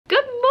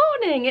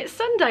morning, it's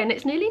Sunday and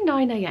it's nearly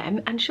 9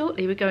 AM and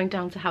shortly we're going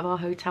down to have our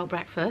hotel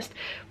breakfast.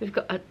 We've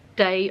got a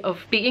day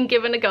of being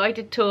given a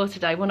guided tour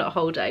today, well not a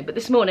whole day, but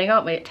this morning,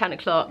 aren't we, at 10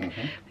 o'clock.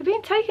 We're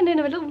being taken in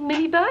a little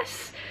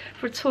minibus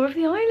for a tour of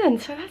the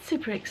island, so that's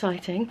super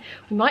exciting.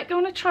 We might go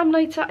on a tram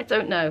later, I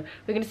don't know.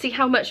 We're going to see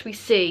how much we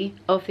see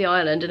of the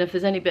island, and if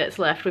there's any bits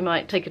left we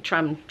might take a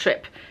tram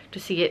trip to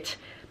see it,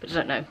 but I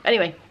don't know.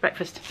 Anyway,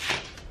 breakfast.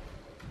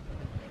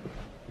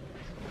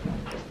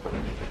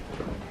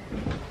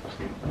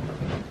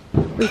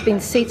 We've been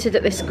seated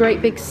at this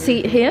great big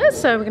seat here,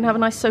 so we're going to have a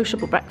nice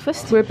sociable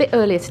breakfast. We're a bit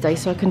earlier today,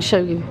 so I can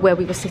show you where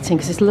we were sitting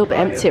because it's a little bit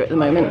emptier at the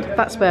moment.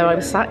 That's where I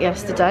was sat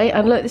yesterday,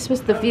 and look, this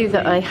was the view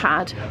that I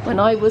had when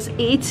I was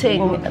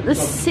eating at the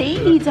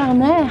sea down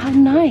there. How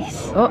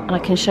nice. Oh, and I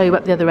can show you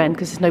up the other end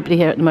because there's nobody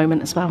here at the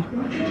moment as well.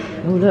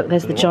 Oh look,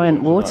 there's the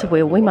giant water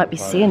wheel. We might be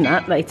seeing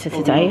that later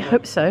today.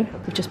 Hope so.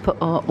 We've just put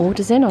our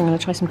orders in. I'm going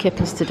to try some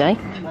kippers today.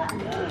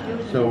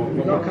 So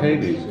we've got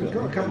Katie's. We've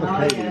got a couple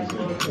of Katie's.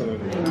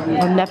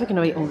 I'm never going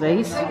to eat all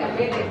these,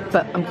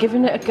 but I'm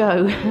giving it a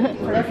go. We're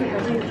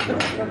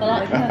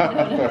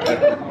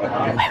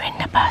in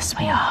the bus,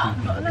 we are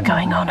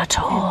going on a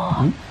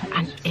tour,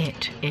 and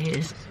it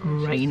is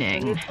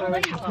raining.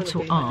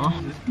 Capital R.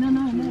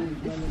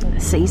 The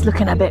sea's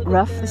looking a bit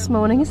rough this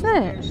morning, isn't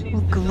it?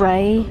 All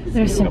grey.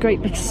 There's some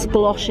great big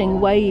sploshing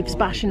waves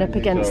bashing up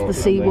against the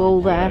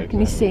seawall there. Can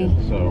you see?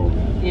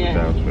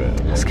 Yeah.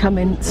 It's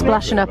coming,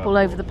 splashing up all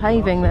over the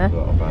paving there.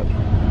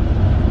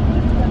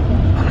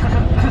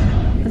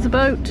 There's a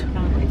boat.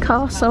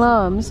 Castle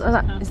Arms. Oh,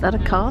 is that a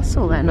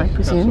castle then, I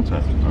presume?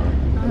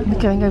 We're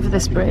going over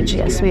this bridge.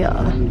 Yes, we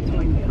are.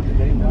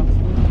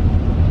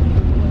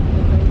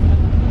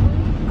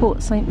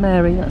 Port St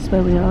Mary, that's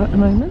where we are at the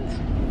moment.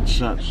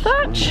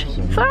 Thatched!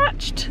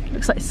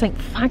 Looks like St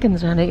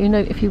Fagans around it. You know,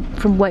 if you're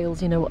from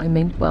Wales, you know what I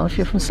mean. Well, if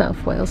you're from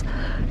South Wales.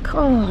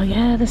 Oh,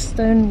 yeah, the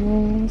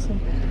stone walls.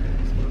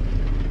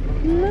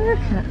 Look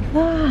at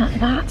that.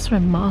 That's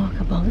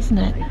remarkable, isn't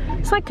it?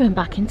 It's like going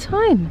back in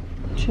time.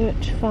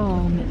 Church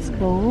Farm, it's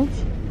called.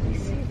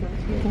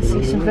 You can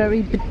see some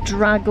very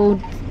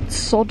bedraggled,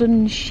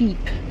 sodden sheep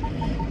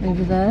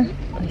over there.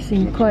 They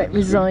seem quite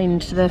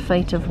resigned to their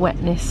fate of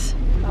wetness.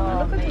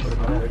 Oh,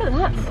 look at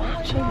that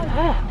thatch over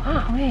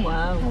there.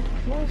 Wow.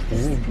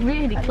 This is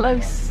really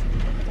close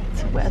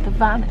to where the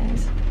van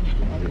is.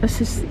 This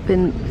has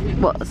been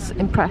what's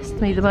impressed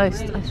me the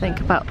most, I think,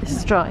 about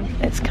this drive.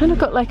 It's kind of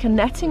got like a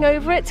netting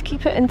over it to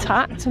keep it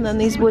intact, and then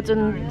these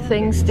wooden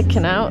things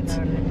sticking out.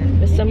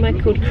 There's somewhere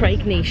called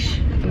Craignish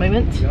at the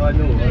moment.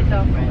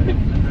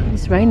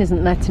 This rain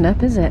isn't letting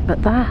up, is it?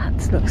 But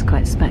that looks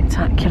quite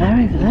spectacular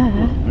over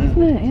there,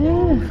 isn't it?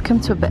 Yeah. We've come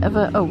to a bit of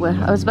a... Oh,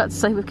 I was about to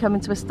say we're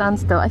coming to a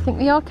standstill. I think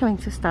we are coming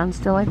to a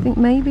standstill. I think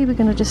maybe we're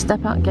going to just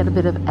step out and get a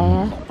bit of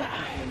air.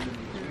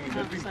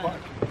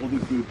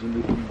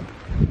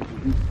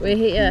 We're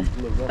here.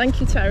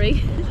 Thank you,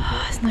 Terry.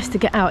 Oh, it's nice to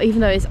get out,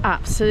 even though it's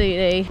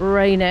absolutely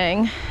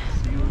raining.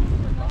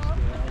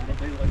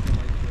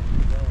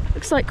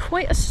 Looks like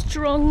quite a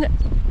strong,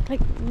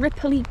 like,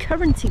 ripply,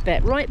 currenty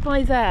bit right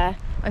by there.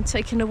 I'm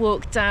taking a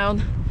walk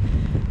down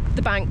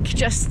the bank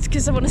just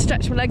because I want to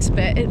stretch my legs a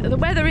bit. The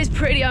weather is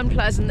pretty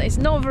unpleasant. It's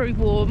not very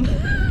warm.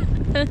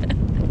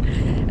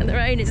 And the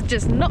rain is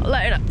just not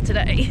letting up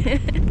today.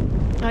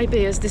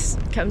 IB has just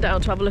come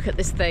down to have a look at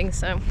this thing,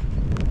 so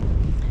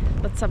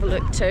let's have a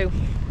look too.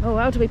 Oh,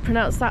 how do we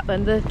pronounce that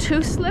then? The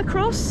Thusler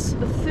Cross?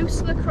 The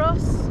Thusler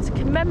Cross? To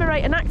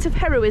commemorate an act of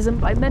heroism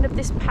by men of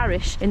this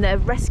parish in their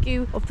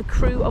rescue of the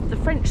crew of the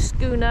French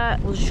schooner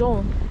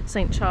Jean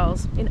St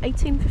Charles in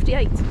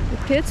 1858. It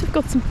appears to have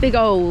got some big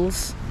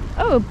holes.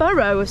 Oh, a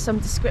burrow of some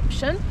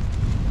description.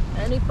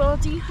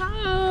 Anybody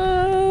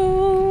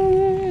home?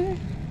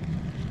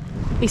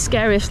 Be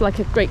scary if like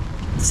a great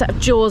set of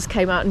jaws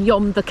came out and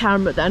yommed the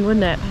camera then,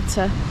 wouldn't it?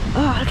 But,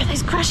 oh, look at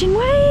those crashing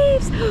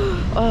waves!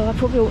 Oh, I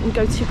probably wouldn't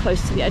go too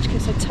close to the edge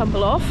because I'd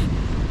tumble off.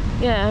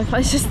 Yeah, I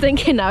was just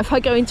thinking now, if I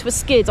go into a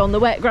skid on the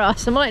wet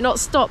grass, I might not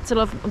stop till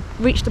I've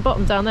reached the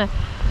bottom down there.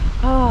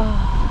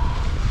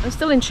 Oh, I'm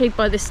still intrigued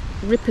by this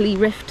ripply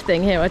rift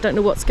thing here. I don't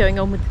know what's going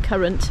on with the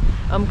current.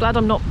 I'm glad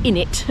I'm not in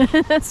it.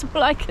 That's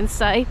all I can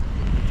say.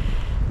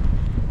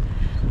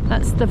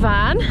 That's the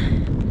van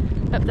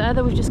up there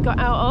that we've just got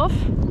out of.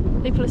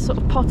 People are sort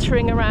of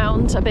pottering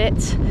around a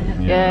bit.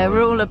 Yeah,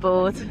 we're all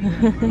aboard.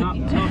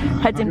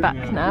 Heading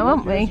back now,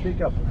 aren't we?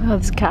 Oh,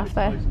 there's a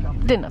cafe.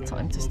 Didn't have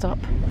time to stop.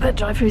 The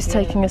driver who's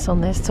taking us on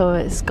this tour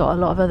has got a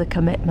lot of other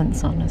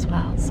commitments on as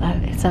well, so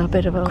it's a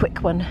bit of a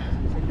quick one.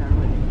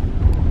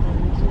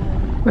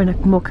 We're in a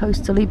more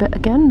coastal-y bit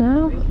again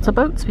now. Lots of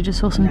boats. We just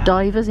saw some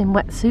divers in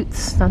wetsuits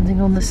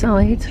standing on the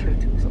side.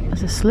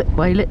 There's a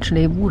slipway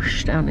literally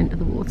whoosh down into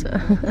the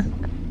water.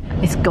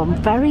 It's gone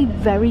very,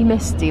 very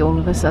misty all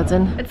of a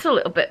sudden. It's a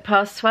little bit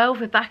past 12.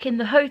 We're back in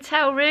the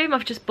hotel room.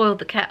 I've just boiled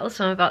the kettle,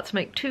 so I'm about to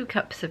make 2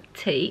 cups of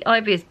tea.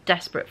 Ivy is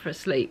desperate for a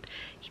sleep.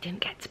 He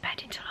didn't get to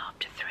bed until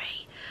after 3.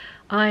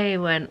 I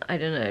went, I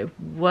don't know,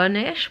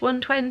 1-ish,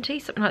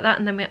 1:20, something like that,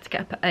 and then we had to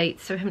get up at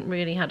 8, so we haven't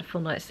really had a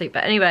full night's sleep.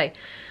 But anyway,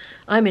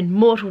 I'm in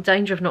mortal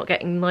danger of not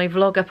getting my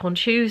vlog up on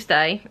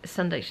Tuesday. It's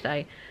Sunday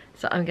today.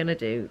 So I'm going to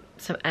do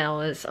some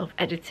hours of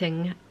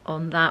editing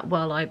on that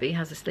while IB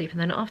has a sleep. And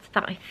then after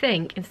that, I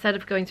think, instead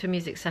of going to a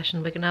music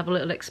session, we're going to have a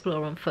little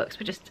explore on foot. 'Cause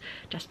we're just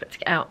desperate to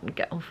get out and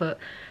get on foot.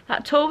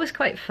 That tour was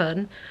quite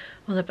fun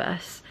on the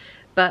bus.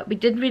 But we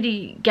didn't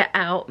really get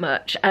out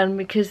much, and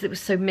because it was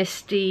so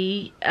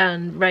misty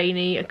and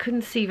rainy, I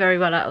couldn't see very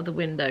well out of the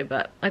window,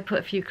 but I put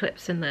a few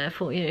clips in there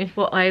for you.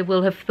 What I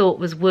will have thought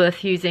was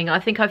worth using. I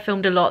think I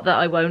filmed a lot that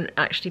I won't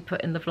actually put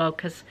in the vlog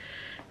because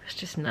it's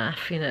just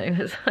naff, you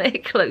know. It's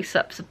like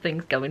close-ups of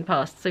things going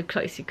past so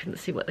close you couldn't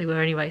see what they were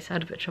anyway, so I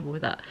had a bit of trouble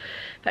with that.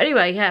 But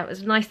anyway, yeah, it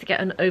was nice to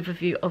get an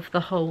overview of the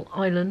whole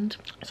island.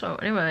 So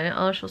anyway,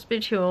 I shall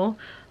speak to you all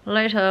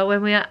later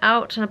when we are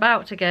out and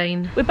about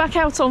again. We're back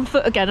out on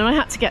foot again, and I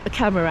had to get the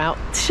camera out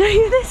to show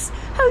you this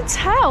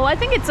hotel. I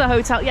think it's a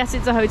hotel. Yes,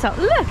 it's a hotel.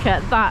 Look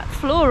at that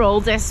floral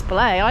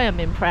display. I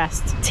am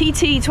impressed.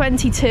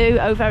 TT22.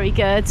 Oh, very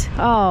good.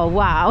 Oh,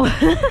 wow.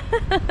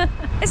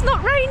 It's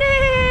not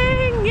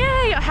raining.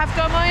 Yay. I have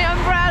got my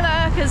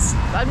umbrella because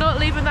I'm not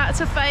leaving that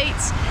to fate.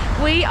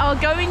 We are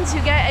going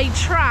to get a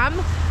tram,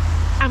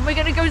 and we're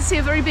going to go and see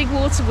a very big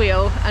water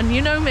wheel. And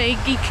you know me,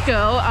 geek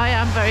girl, I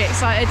am very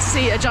excited to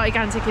see a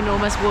gigantic,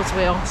 enormous water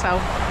wheel. So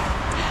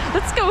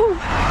let's go.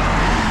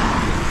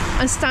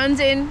 I'm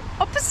standing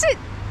opposite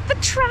the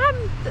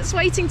tram that's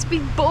waiting to be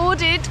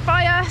boarded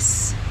by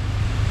us.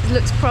 It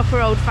looks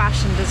proper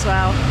old-fashioned as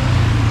well.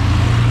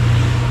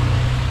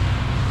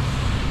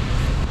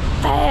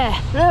 There,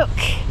 look,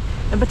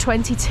 number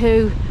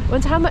 22. I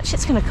wonder how much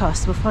it's going to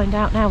cost. We'll find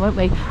out now, won't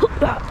we?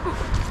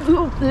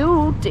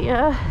 Oh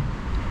dear.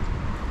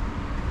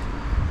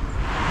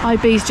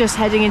 IB's just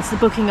heading into the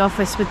booking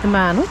office with the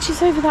man, which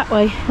is over that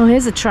way. Oh,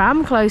 here's a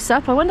tram close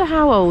up. I wonder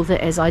how old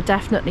it is. I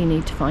definitely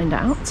need to find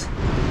out.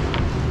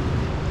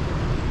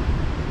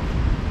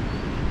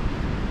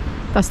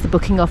 That's the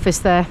booking office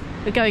there.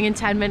 We're going in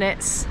 10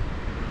 minutes.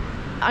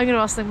 I'm going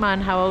to ask the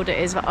man how old it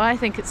is, but I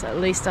think it's at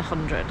least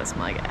 100, that's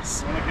my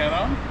guess. Want to get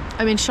on?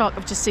 I'm in shock.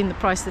 I've just seen the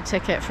price of the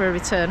ticket for a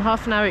return.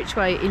 Half an hour each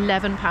way,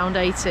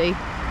 £11.80.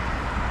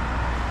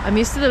 I'm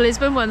used to the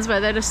Lisbon ones where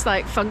they're just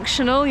like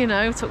functional, you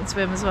know, talking to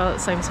him as well at the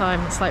same time.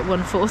 It's like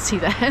 140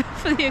 there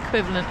for the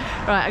equivalent.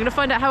 Right, I'm going to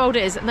find out how old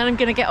it is and then I'm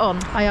going to get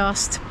on. I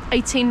asked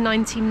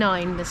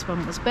 1899 this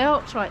one was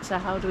built. Right, so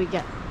how do we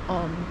get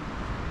on?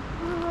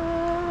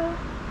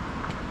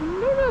 I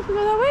don't know if we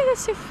go that way.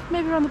 Let's see if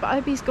maybe around the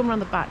back. IB's gone around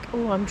the back.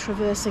 Oh, I'm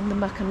traversing the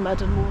muck and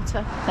mud and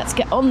water. Let's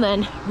get on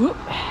then. Whoop.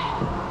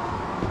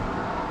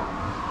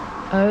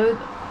 Oh,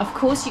 of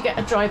course you get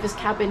a driver's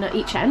cabin at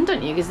each end,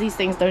 don't you? Because these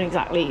things don't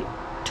exactly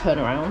turn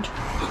around.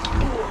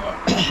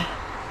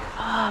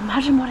 Oh,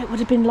 imagine what it would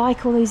have been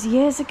like all those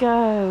years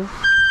ago.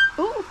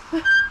 Oh,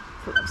 I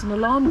thought that was an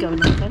alarm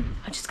going off then.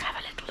 I'm just gonna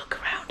have a little look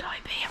around.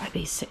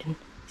 IB's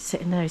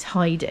sitting there, he's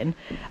hiding.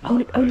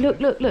 Oh,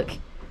 look.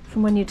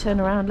 From when you turn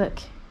around, look.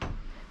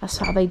 That's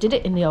how they did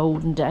it in the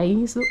olden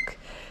days. Look,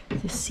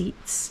 the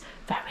seats,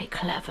 very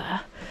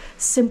clever,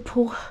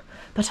 simple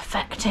but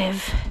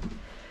effective.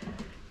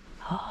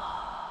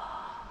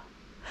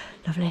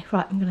 Lovely.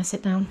 Right, I'm going to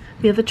sit down.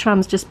 The other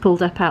tram's just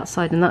pulled up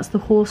outside and that's the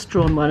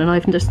horse-drawn one, and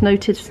I've just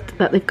noticed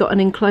that they've got an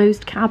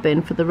enclosed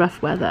cabin for the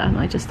rough weather, and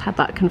I just had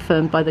that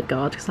confirmed by the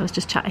guard because I was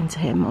just chatting to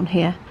him on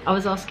here. I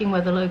was asking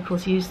whether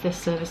locals use this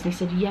service and he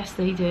said yes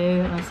they do,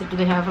 and I said do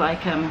they have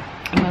like a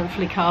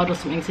monthly card or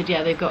something? He said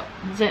yeah, they've got,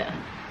 is it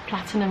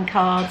platinum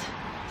card?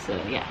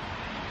 So yeah,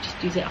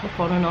 just use it, hop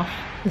on and off.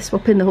 They're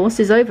swapping the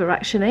horses over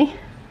actually.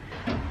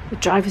 The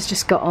driver's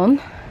just got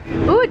on.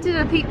 Oh, it did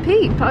a peep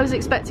peep. I was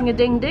expecting a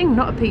ding ding,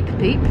 not a peep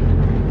peep.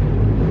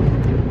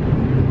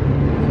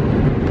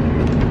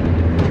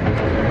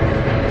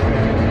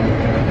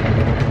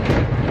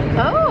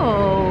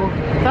 Oh,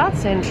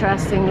 that's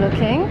interesting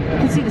looking. You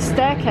can see the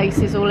staircase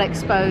is all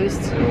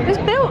exposed. It's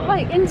built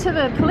like into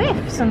the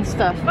cliffs and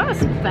stuff.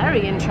 That's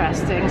very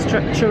interesting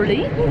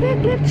structurally.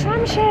 Look,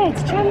 tram shed.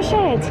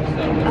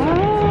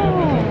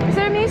 Oh, is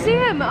there a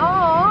museum?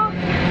 Oh.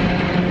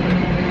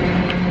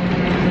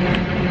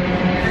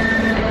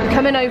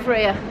 Coming over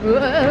here.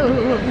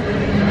 Whoa.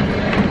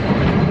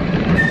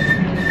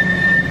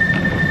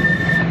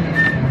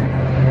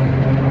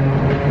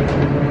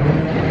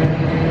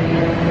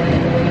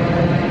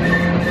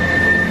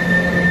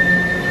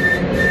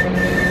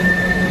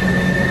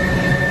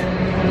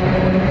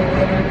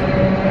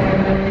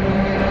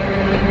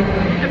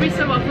 Every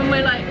so often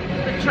we're like,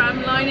 the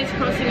tram line is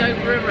crossing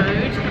over a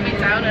road coming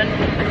down, and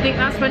I think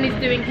that's when he's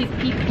doing his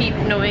peep peep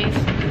noise.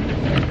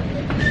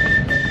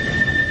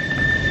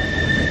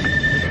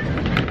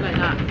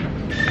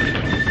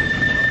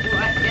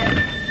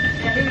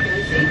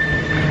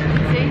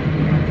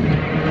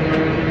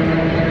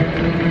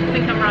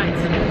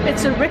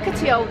 It's a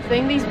rickety old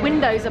thing. These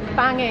windows are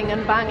banging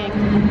and banging.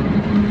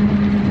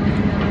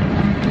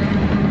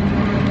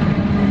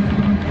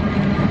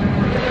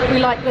 We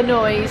like the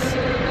noise.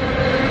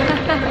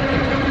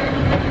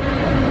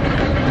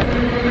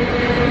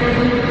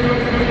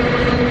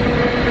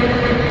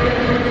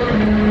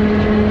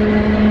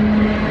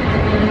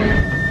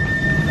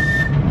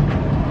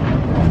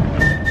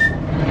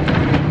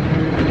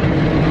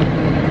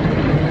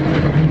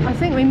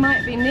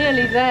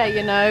 nearly there,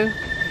 you know,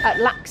 at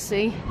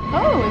Laxey.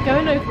 Oh, we're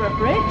going over a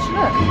bridge,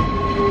 look.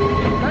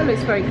 That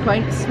looks very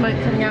quaint, smoke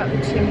coming out of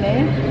the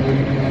chimney.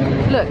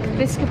 Look,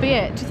 this could be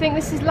it. Do you think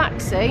this is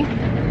Laxey?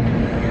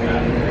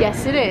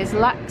 Yes, it is.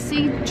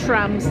 Laxey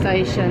tram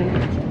station.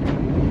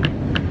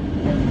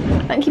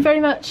 Thank you very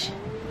much.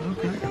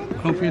 Okay.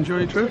 Hope you enjoy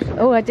your trip.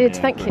 Oh, I did,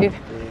 thank you.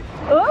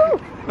 Oh,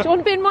 do you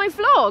want to be in my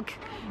vlog?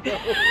 You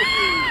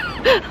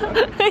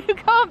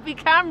can't be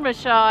camera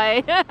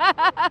shy.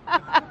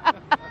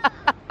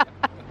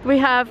 We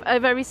have a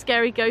very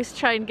scary ghost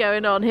train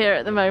going on here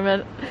at the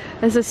moment.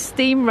 There's a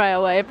steam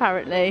railway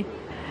apparently.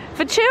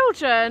 For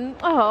children.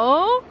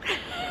 Oh.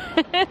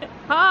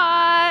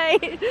 Hi.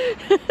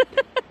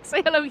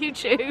 Say hello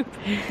YouTube.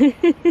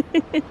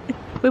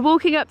 We're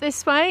walking up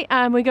this way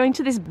and we're going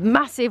to this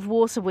massive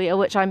water wheel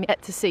which I'm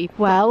yet to see.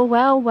 Well,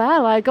 well,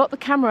 well, I got the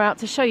camera out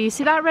to show you.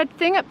 See that red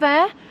thing up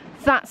there?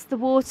 That's the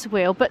water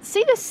wheel, but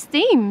see the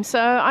steam, so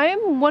I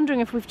am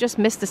wondering if we've just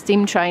missed a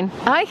steam train.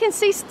 I can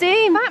see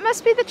steam. That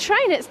must be the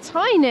train. It's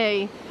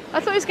tiny. I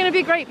thought it was going to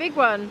be a great big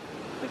one.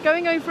 We're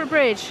going over a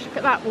bridge. Look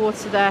at that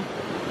water there.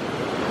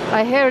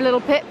 I hear a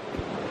little pip.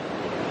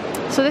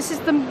 So this is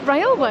the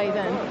railway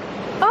then.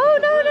 Oh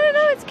no, no,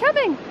 no, it's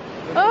coming.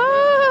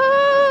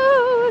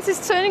 Oh, this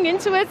is turning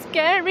into a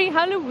scary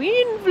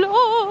Halloween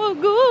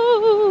vlog.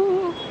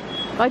 Ooh.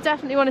 I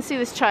definitely want to see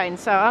this train,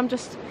 so I'm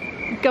just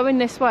going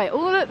this way.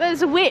 Oh look,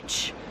 there's a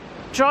witch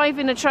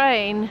driving a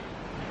train.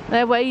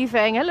 They're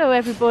waving, hello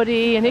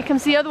everybody, and here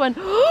comes the other one.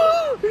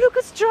 Oh, look,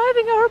 it's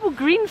driving a horrible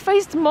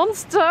green-faced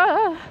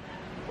monster.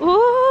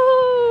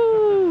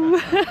 Ooh.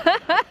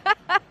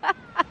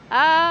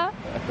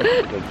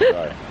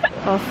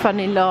 Oh,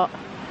 funny lot.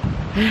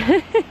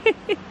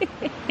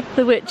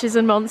 The witches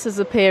and monsters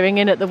appearing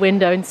in at the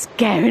window and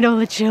scaring all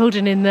the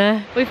children in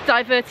there. We've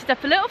diverted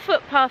up a little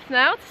footpath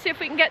now to see if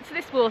we can get to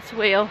this water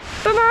wheel.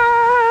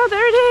 Ta-da!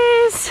 There it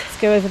is! Let's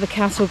go over the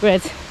cattle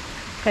grid.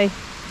 Okay,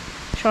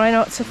 try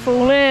not to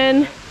fall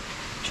in.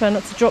 Try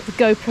not to drop the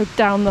GoPro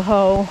down the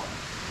hole.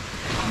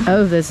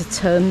 Oh, there's a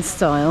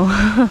turnstile.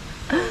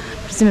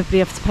 Presumably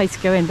you have to pay to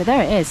go in, but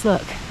there it is,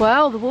 look.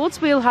 Well, the water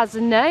wheel has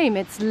a name.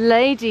 It's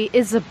Lady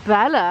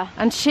Isabella,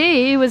 and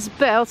she was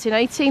built in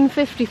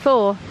 1854.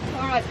 All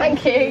right,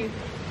 thank you.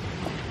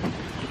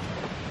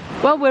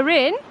 Well, we're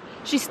in.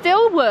 She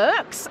still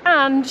works,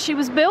 and she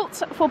was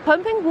built for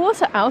pumping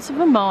water out of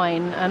a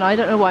mine. And I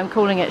don't know why I'm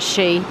calling it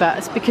she, but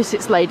it's because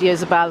it's Lady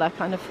Isabella,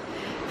 kind of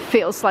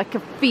feels like a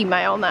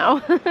female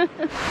now.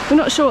 We're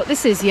not sure what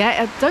this is yet.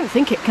 I don't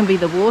think it can be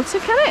the water,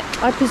 can it?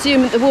 I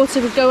presume that the water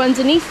would go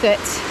underneath it.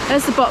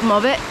 There's the bottom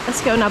of it.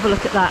 Let's go and have a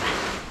look at that.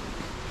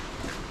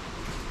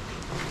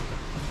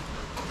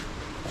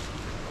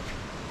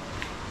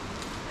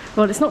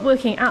 Well, it's not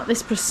working at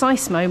this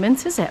precise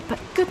moment, is it? But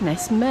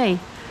goodness me,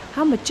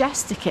 how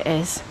majestic it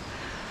is.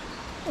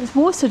 There's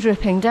water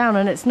dripping down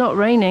and it's not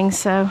raining,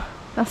 so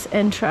that's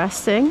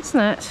interesting, isn't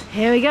it?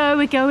 Here we go,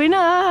 we're going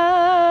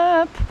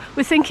up.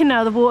 We're thinking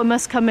now the water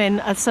must come in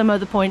at some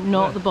other point,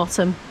 not the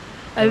bottom.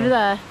 Over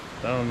there.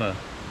 Down there.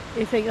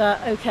 You think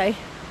that? Okay,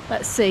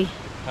 let's see.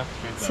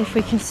 See if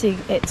we can see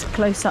it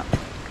close up.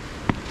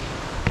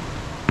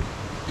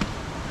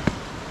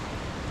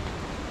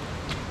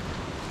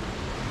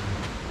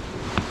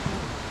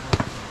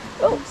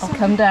 Oh, I'll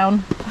come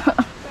down.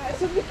 There's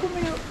somebody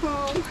coming up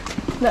home.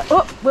 No,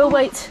 oh, we'll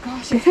wait.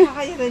 Gosh, it's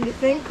higher than you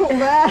think up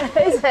there.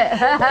 Is it?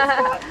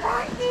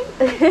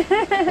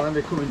 When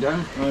they're coming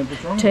down,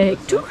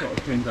 Take two.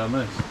 Came down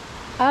this.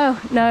 Oh,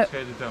 no. It's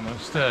headed down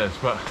those stairs,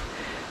 but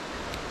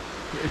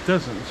it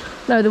doesn't.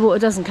 No, the water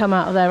doesn't come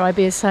out of there,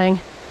 IB is saying.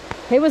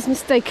 He was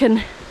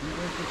mistaken.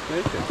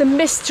 The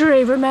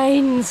mystery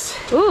remains.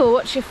 Ooh,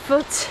 watch your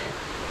foot.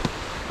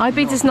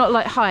 IB does not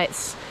like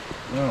heights.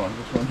 No, I'm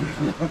just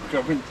wondering if I'm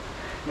dropping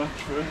much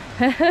for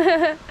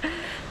it.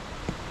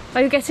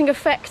 Are you getting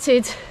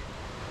affected?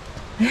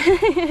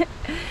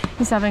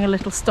 He's having a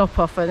little stop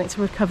off, I think,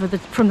 to recover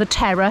from the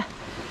terror.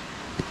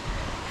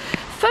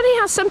 Funny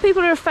how some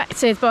people are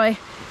affected by,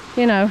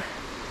 you know,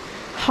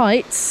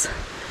 heights,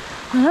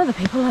 and other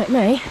people like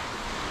me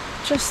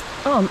just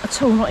aren't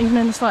at all, not even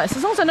in the slightest.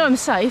 As long as I know I'm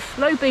safe,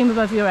 low beam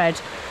above your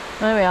head.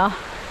 There we are.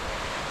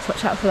 Let's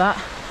watch out for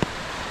that.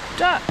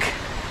 Duck.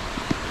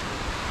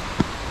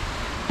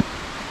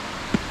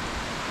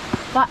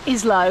 That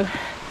is low.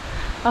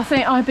 I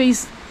think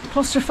IB's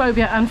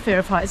claustrophobia and fear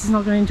of heights is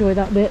not going to enjoy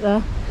that bit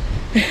there.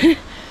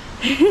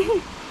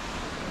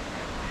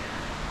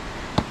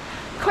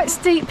 Quite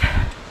steep.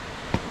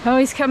 Oh,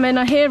 he's coming,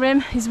 I hear him.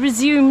 He's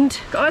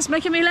resumed. God, it's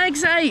making my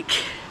legs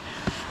ache.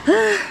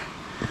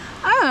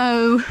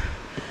 Oh.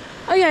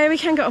 Oh yeah, we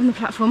can get on the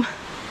platform.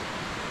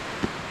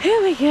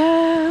 Here we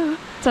go.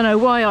 Don't know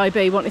why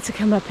IB wanted to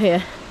come up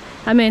here.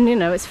 I mean, you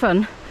know, it's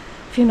fun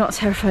if you're not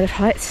terrified of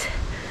heights.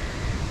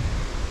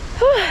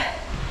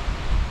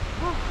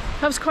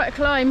 That was quite a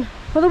climb.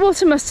 Well, the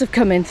water must have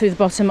come in through the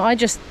bottom.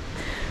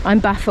 I'm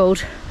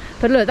baffled.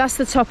 But look, that's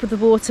the top of the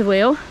water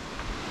wheel.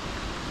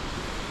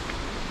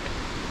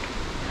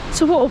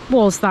 So what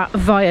was that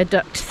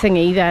viaduct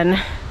thingy then?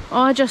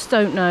 I just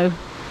don't know.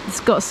 It's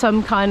got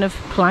some kind of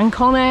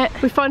plank on it.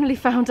 We finally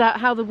found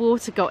out how the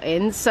water got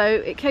in. So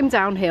it came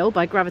downhill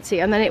by gravity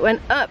and then it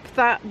went up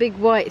that big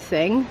white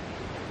thing.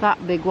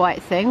 That big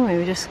white thing. We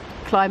were just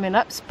climbing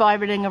up,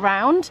 spiraling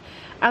around.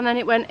 And then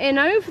it went in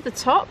over the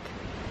top,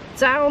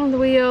 down the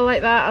wheel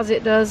like that as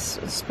it does,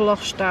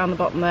 splosh down the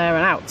bottom there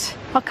and out.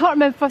 I can't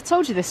remember if I've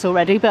told you this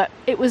already, but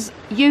it was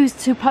used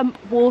to pump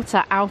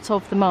water out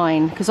of the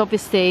mine because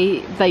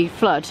obviously they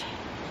flood,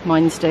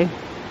 mines do.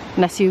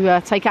 Unless you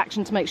take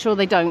action to make sure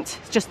they don't.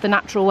 It's just the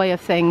natural way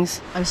of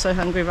things. I'm so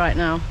hungry right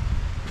now.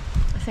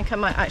 I think I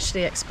might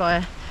actually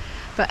expire.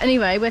 But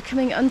anyway, we're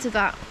coming under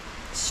that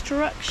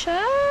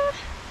structure.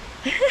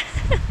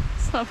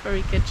 It's not a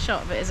very good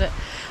shot of it, is it?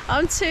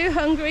 I'm too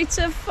hungry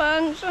to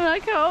function. I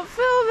can't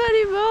film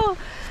anymore.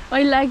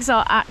 My legs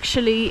are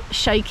actually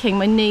shaking.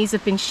 My knees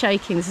have been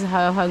shaking. This is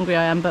how hungry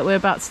I am. But we're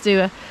about to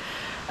do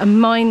a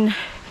mine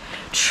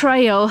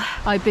trail.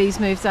 IB's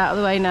moved out of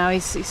the way now.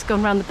 He's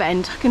gone round the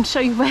bend. I can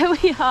show you where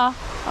we are.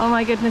 Oh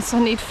my goodness,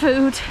 I need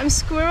food. I'm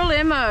squirrel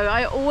imo.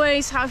 I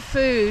always have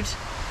food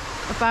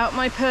about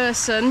my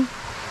person,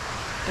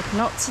 but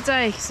not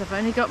today because I've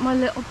only got my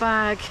little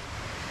bag.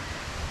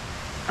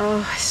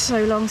 Oh, it's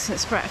so long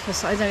since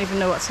breakfast. I don't even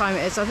know what time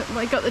it is. I think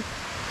we got the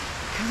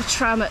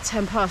tram at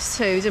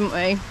 2:10, didn't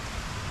we?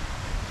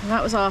 And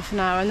that was half an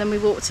hour, and then we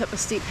walked up a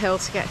steep hill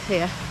to get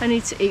here. I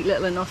need to eat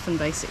little and often,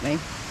 basically.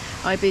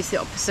 IB's the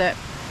opposite.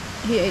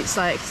 He eats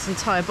like his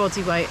entire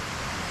body weight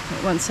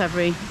once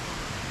every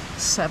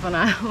 7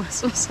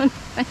 hours or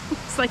something.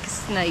 It's like a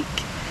snake.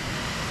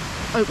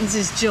 Opens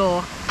his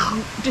jaw,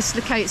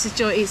 dislocates his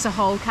jaw, eats a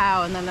whole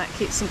cow, and then that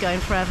keeps him going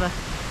forever.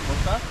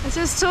 What's that? I was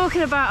just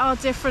talking about our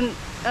different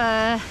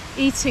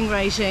eating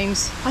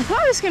regimes. I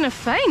thought I was going to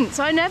faint.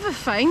 I never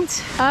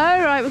faint.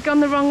 Oh right, we've gone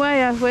the wrong way,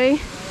 have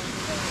we?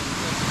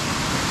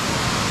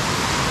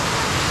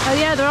 Oh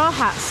yeah, there are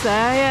hats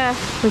there, yeah.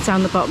 We're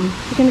down the bottom.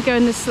 We're going to go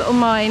in this little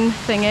mine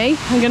thingy.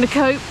 I'm going to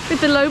cope with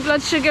the low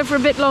blood sugar for a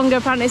bit longer.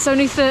 Apparently it's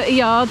only 30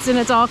 yards in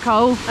a dark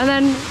hole. And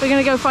then we're going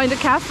to go find a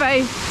cafe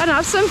and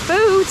have some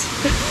food.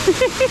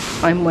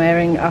 I'm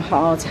wearing a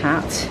hard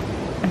hat.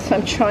 And so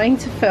I'm trying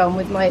to film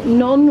with my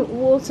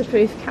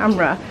non-waterproof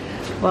camera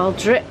while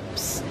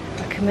drips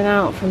are coming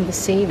out from the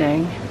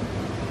ceiling.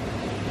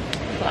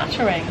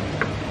 Flattering.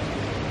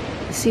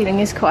 The ceiling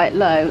is quite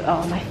low.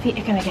 Oh, my feet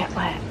are going to get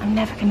wet. I'm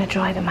never going to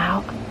dry them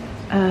out.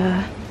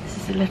 This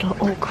is a little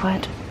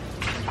awkward.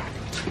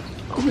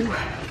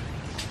 Oh,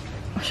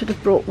 I should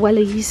have brought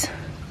wellies.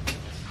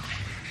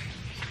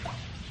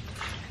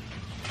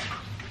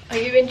 Are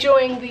you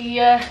enjoying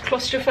the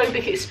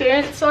claustrophobic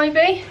experience,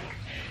 IB?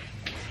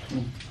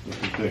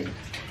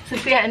 It's at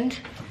the end.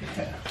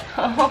 Yeah.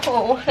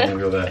 Oh. I'm gonna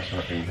go there so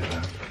I can get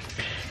out.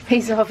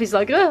 He's off, he's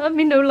like, oh, I'm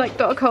in no like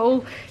dark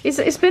hole.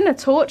 It's been a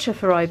torture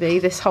for IB,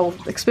 this whole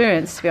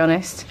experience, to be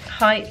honest.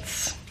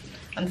 Heights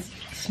and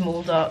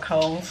small dark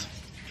holes.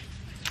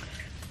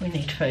 We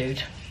need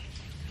food.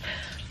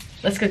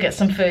 Let's go get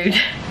some food.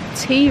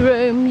 Tea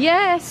room,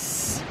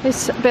 yes!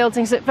 This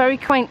building's very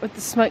quaint with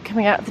the smoke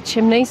coming out of the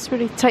chimneys.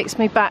 Really takes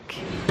me back.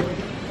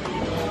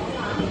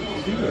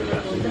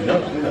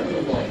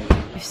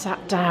 We've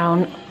sat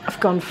down. I've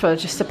gone for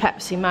just a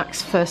Pepsi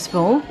Max first of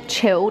all.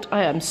 Chilled.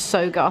 I am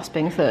so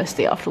gasping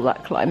thirsty after all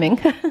that climbing.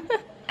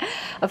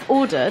 I've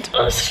ordered.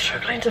 I was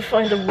struggling to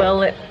find a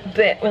well-lit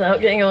bit without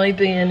getting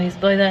IB in. He's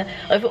by there.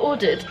 I've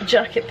ordered a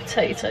jacket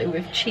potato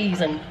with cheese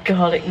and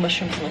garlic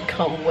mushrooms, and I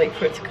can't wait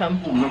for it to come.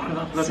 Oh, look at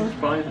that bloody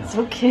spider. It's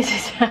all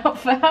kitted out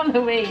for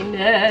Halloween.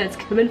 Yeah, it's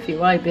coming for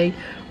you, IB.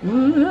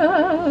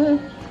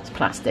 It's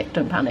plastic,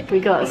 don't panic. We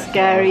got a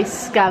scary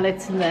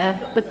skeleton there.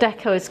 The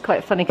deco is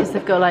quite funny because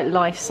they've got like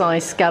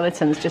life-size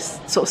skeletons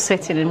just sort of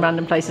sitting in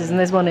random places, and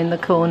there's one in the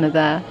corner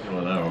there.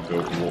 Well, now I'll go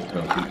and walk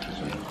down beaches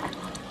and...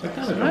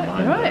 You're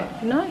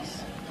right,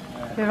 nice.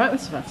 I'll be alright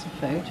once I've had some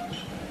food.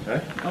 Eh?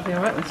 I'll be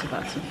alright once I've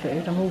had some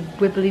food. I'm all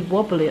wibbly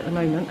wobbly at the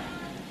moment.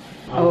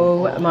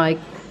 Oh my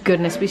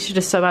goodness, we should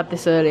have so had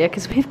this earlier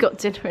because we've got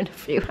dinner in a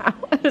few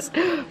hours.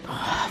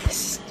 Oh,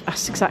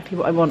 that's exactly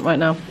what I want right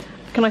now.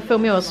 Can I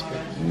film yours?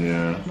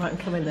 Yeah. Right, I'm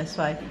coming this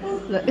way.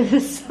 Look at the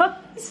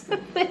size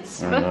of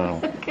this one.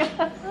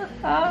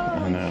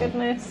 Oh my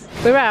goodness.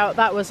 We're out.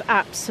 That was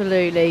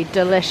absolutely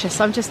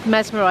delicious. I'm just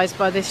mesmerised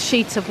by this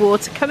sheet of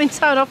water coming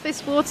down off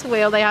this water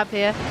wheel they have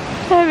here.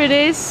 There it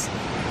is.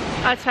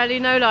 I tell you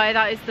no lie,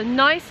 that is the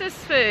nicest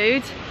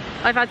food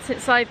I've had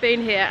since I've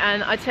been here,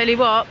 and I tell you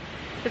what,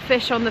 the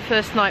fish on the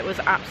first night was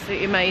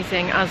absolutely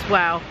amazing as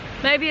well.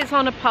 Maybe it's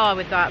on a par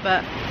with that,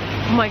 but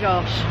oh my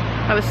gosh,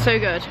 that was so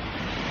good.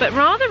 But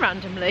rather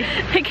randomly,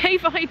 I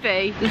gave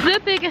IB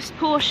the biggest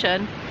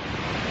portion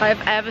I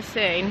have ever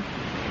seen,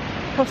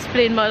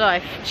 possibly in my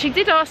life. She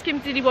did ask him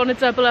did he want to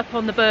double up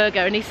on the burger,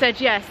 and he said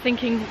yes,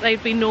 thinking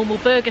they'd be normal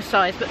burger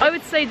size, but I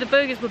would say the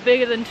burgers were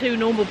bigger than 2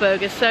 normal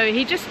burgers, so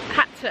he just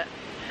had to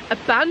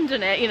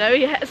abandon it, you know,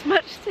 he ate as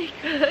much as he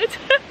could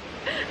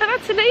and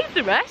had to leave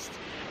the rest.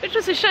 which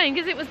was a shame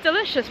because it was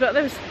delicious, but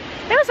there was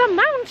a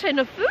mountain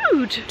of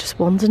food. Just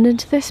wandered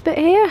into this bit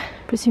here.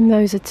 Presume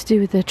those are to do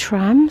with the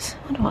trams.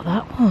 I wonder what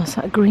that was,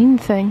 that green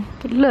thing.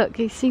 But look,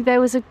 you see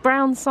there was a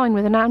brown sign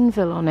with an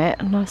anvil on it,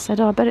 and I said,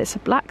 oh, I bet it's a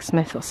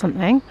blacksmith or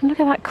something. And look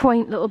at that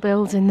quaint little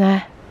building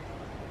there.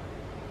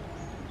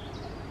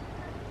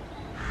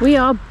 We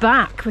are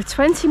back with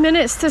 20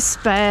 minutes to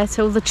spare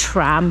till the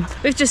tram.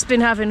 We've just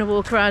been having a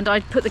walk around. I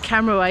put the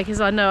camera away because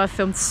I know I've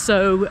filmed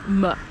so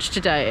much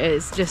today.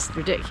 It's just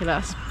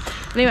ridiculous.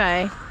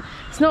 Anyway,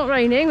 it's not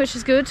raining, which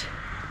is good.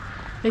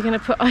 We're going to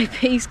put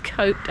IP's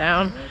coat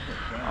down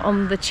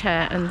on the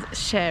chair and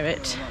share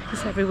it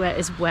because everywhere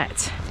is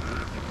wet.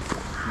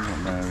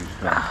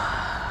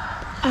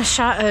 I'm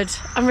shattered.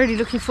 I'm really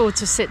looking forward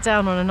to sit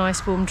down on a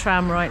nice warm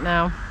tram right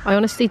now. I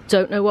honestly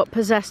don't know what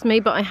possessed me,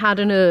 but I had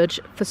an urge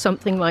for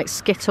something like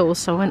Skittles,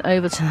 so I went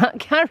over to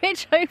that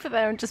garage over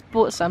there and just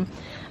bought some,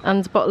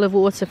 and a bottle of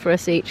water for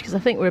us each because I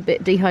think we're a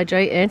bit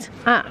dehydrated.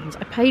 And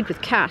I paid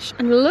with cash,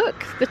 and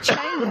look, the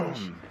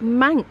change.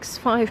 Manx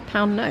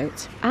 £5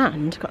 note,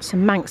 and got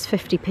some Manx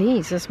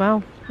 50p's as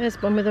well.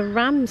 There's one with a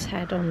ram's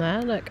head on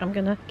there. Look, I'm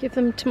gonna give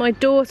them to my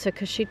daughter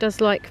because she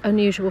does like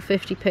unusual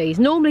 50p's.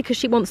 Normally because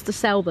she wants to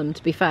sell them,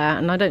 to be fair,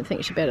 and I don't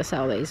think she'll be able to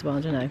sell these. Well, I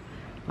don't know.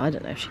 I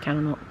don't know if she can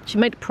or not. She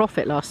made a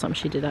profit last time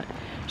she did that.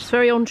 She's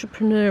very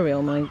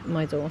entrepreneurial,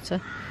 my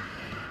daughter.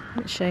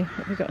 Let's see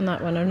what we got on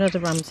that one. Another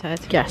ram's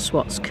head. Guess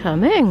what's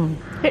coming?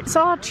 It's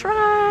our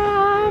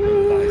tram!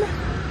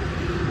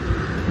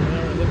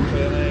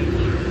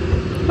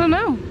 Oh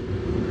no.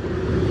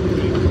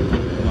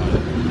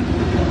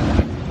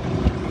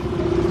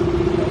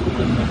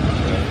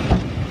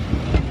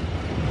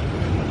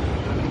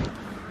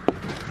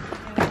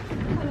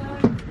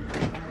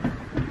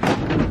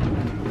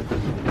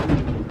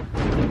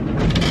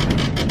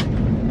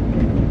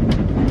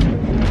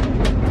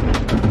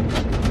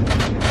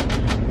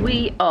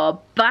 We are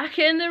back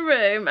in the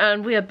room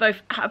and we are both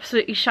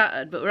absolutely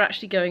shattered, but we're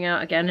actually going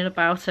out again in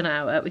about an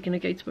hour. We're going to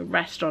go to a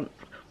restaurant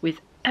with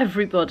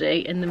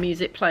everybody in the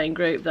music playing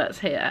group that's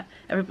here.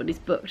 Everybody's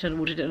booked and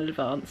ordered in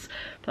advance.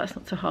 But that's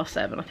not till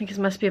 7:30. I think it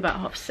must be about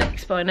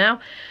 6:30 by now.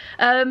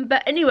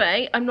 But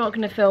anyway, I'm not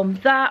going to film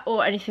that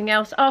or anything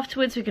else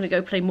afterwards. We're going to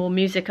go play more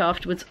music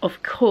afterwards,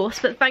 of course.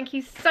 But thank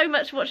you so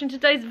much for watching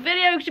today's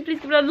video. Could you please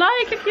give it a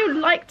like if you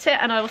liked it,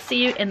 and I will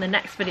see you in the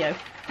next video.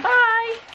 Bye!